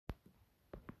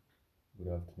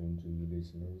Good afternoon to you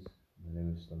listeners. My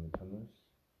name is Tommy Thomas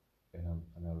and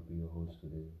I'll be your host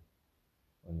today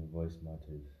on Your Voice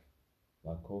Matters.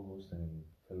 My co-host and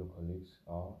fellow colleagues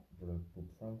are Brother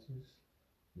Pope Francis,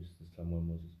 Mr. Samuel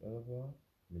Moses Elva,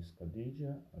 Miss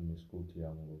Khadija, and Miss Kuti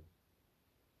Amungo.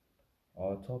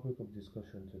 Our topic of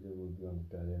discussion today will be on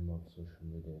the dilemma of social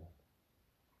media.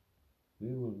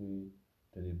 We will be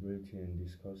deliberating and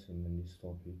discussing on this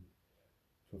topic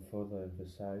to further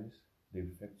emphasize the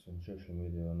effects on social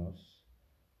media on us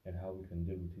and how we can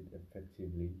deal with it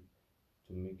effectively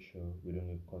to make sure we don't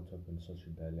get caught up in such a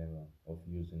dilemma of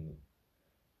using it.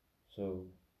 So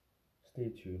stay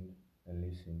tuned and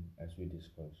listen as we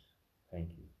discuss. Thank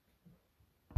you.